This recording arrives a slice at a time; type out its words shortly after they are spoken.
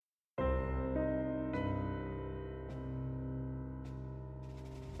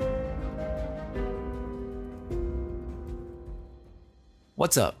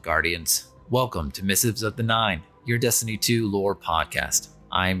What's up, Guardians? Welcome to Missives of the Nine, your Destiny 2 lore podcast.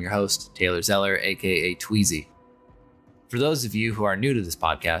 I am your host, Taylor Zeller, aka Tweezy. For those of you who are new to this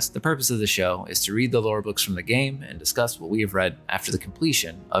podcast, the purpose of the show is to read the lore books from the game and discuss what we have read after the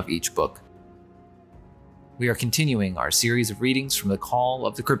completion of each book. We are continuing our series of readings from the Call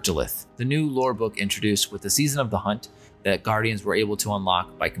of the Cryptolith, the new lore book introduced with the Season of the Hunt that Guardians were able to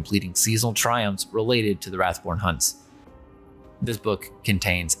unlock by completing seasonal triumphs related to the Wrathborn hunts. This book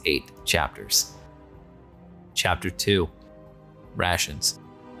contains 8 chapters. Chapter 2, Rations.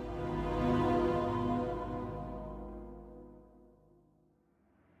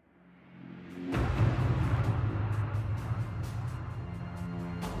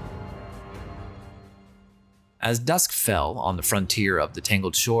 As dusk fell on the frontier of the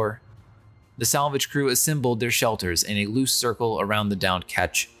Tangled Shore, the salvage crew assembled their shelters in a loose circle around the downed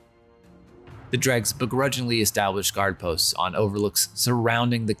ketch. The dregs begrudgingly established guard posts on overlooks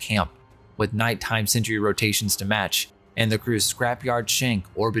surrounding the camp, with nighttime sentry rotations to match, and the crew's scrapyard shank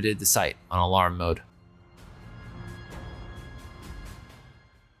orbited the site on alarm mode.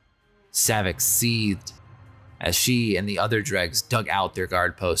 Saavik seethed as she and the other dregs dug out their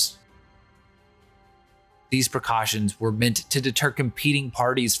guard posts. These precautions were meant to deter competing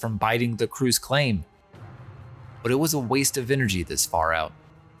parties from biting the crew's claim, but it was a waste of energy this far out.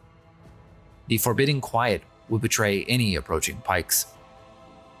 The forbidding quiet would betray any approaching pikes.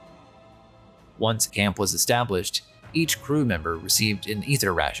 Once camp was established, each crew member received an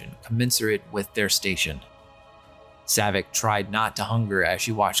ether ration commensurate with their station. Saavik tried not to hunger as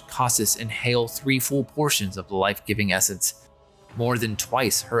she watched Cassus inhale 3 full portions of the life-giving essence, more than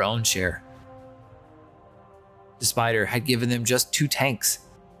twice her own share. The Spider had given them just 2 tanks,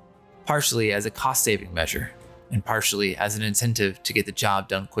 partially as a cost-saving measure, and partially as an incentive to get the job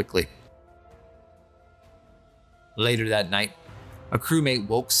done quickly. Later that night, a crewmate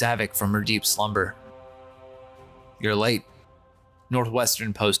woke Saavik from her deep slumber. "You're late.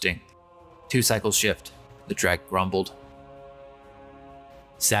 Northwestern posting. 2-cycle shift," the dreg grumbled.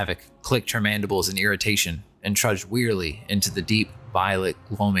 Saavik clicked her mandibles in irritation and trudged wearily into the deep violet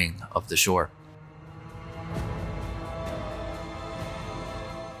gloaming of the shore.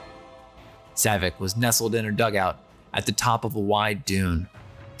 Saavik was nestled in her dugout at the top of a wide dune,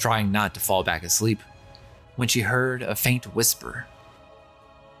 trying not to fall back asleep, when she heard a faint whisper.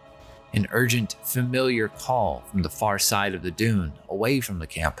 An urgent, familiar call from the far side of the dune, away from the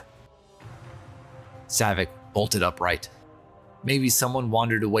camp. Saavik bolted upright. Maybe someone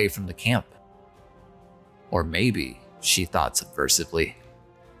wandered away from the camp. Or maybe, she thought subversively,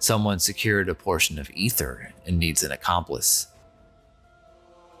 someone secured a portion of ether and needs an accomplice.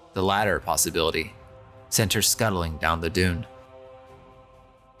 The latter possibility sent her scuttling down the dune.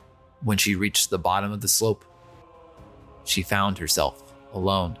 When she reached the bottom of the slope, she found herself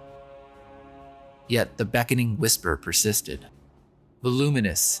alone. Yet the beckoning whisper persisted,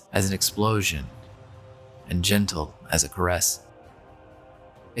 voluminous as an explosion and gentle as a caress.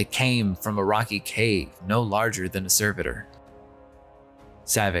 It came from a rocky cave no larger than a servitor.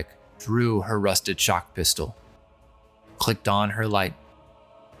 Saavik drew her rusted shock pistol, clicked on her light,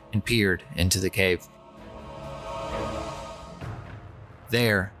 and peered into the cave.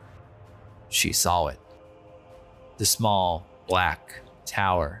 There, she saw it. The small, black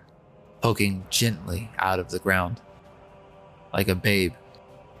tower poking gently out of the ground, like a babe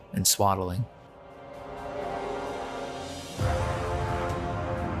in swaddling.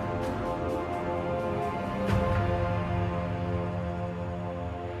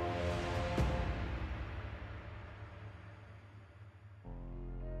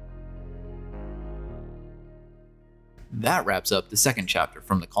 That wraps up the second chapter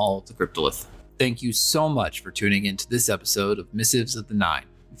from the Call of the Cryptolith. Thank you so much for tuning in to this episode of Missives of the Nine.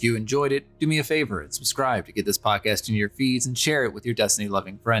 If you enjoyed it, do me a favor and subscribe to get this podcast in your feeds and share it with your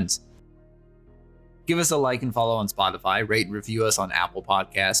Destiny-loving friends. Give us a like and follow on Spotify, rate and review us on Apple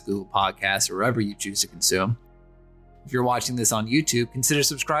Podcasts, Google Podcasts, or wherever you choose to consume. If you're watching this on YouTube, consider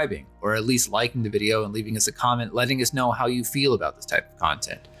subscribing, or at least liking the video and leaving us a comment letting us know how you feel about this type of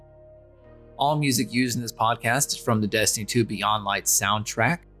content. All music used in this podcast is from the Destiny 2 Beyond Light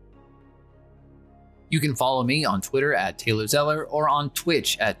soundtrack. You can follow me on Twitter at Taylor Zeller or on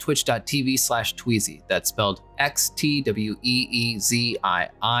Twitch at twitch.tv/Tweezy. That's spelled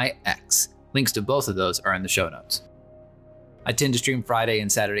XTWEEZIIX. Links to both of those are in the show notes. I tend to stream Friday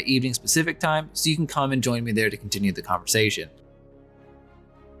and Saturday evening Pacific time, so you can come and join me there to continue the conversation.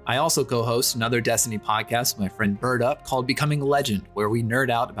 I also co-host another Destiny podcast with my friend Bird Up called Becoming Legend, where we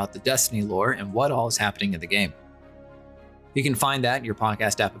nerd out about the Destiny lore and what all is happening in the game. You can find that in your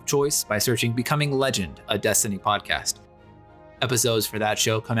podcast app of choice by searching Becoming Legend, a Destiny podcast. Episodes for that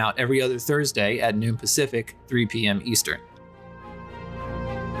show come out every other Thursday at noon Pacific, 3 p.m. Eastern.